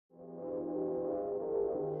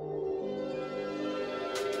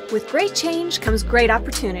With great change comes great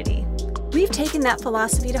opportunity. We've taken that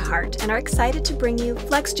philosophy to heart and are excited to bring you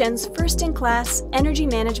FlexGen's first-in-class energy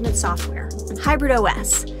management software, Hybrid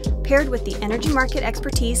OS, paired with the energy market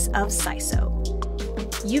expertise of SYSO.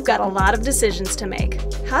 You've got a lot of decisions to make.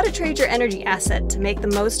 How to trade your energy asset to make the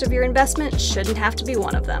most of your investment shouldn't have to be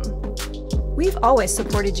one of them. We've always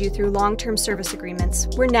supported you through long-term service agreements.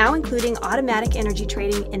 We're now including automatic energy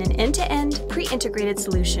trading in an end-to-end, pre-integrated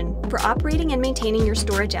solution for operating and maintaining your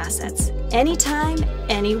storage assets, anytime,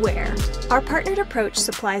 anywhere. Our partnered approach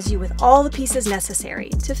supplies you with all the pieces necessary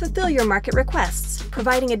to fulfill your market requests,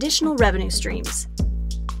 providing additional revenue streams.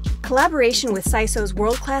 Collaboration with SYSO's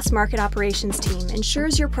world-class market operations team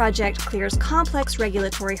ensures your project clears complex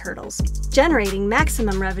regulatory hurdles, generating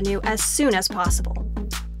maximum revenue as soon as possible.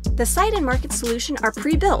 The site and market solution are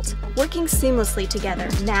pre-built, working seamlessly together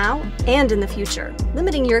now and in the future,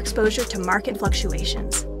 limiting your exposure to market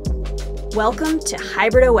fluctuations. Welcome to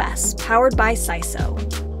Hybrid OS, powered by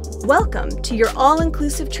SYSO. Welcome to your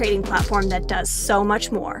all-inclusive trading platform that does so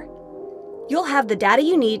much more. You'll have the data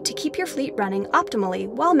you need to keep your fleet running optimally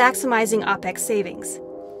while maximizing OPEX savings.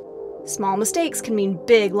 Small mistakes can mean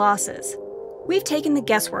big losses. We've taken the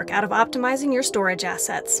guesswork out of optimizing your storage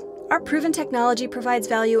assets. Our proven technology provides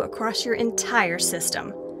value across your entire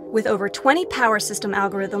system. With over 20 power system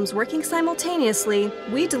algorithms working simultaneously,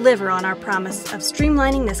 we deliver on our promise of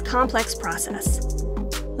streamlining this complex process.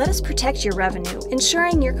 Let us protect your revenue,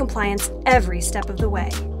 ensuring your compliance every step of the way.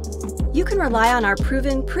 You can rely on our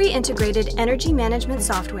proven, pre-integrated energy management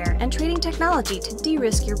software and trading technology to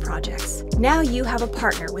de-risk your projects. Now you have a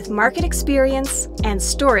partner with market experience and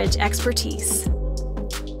storage expertise.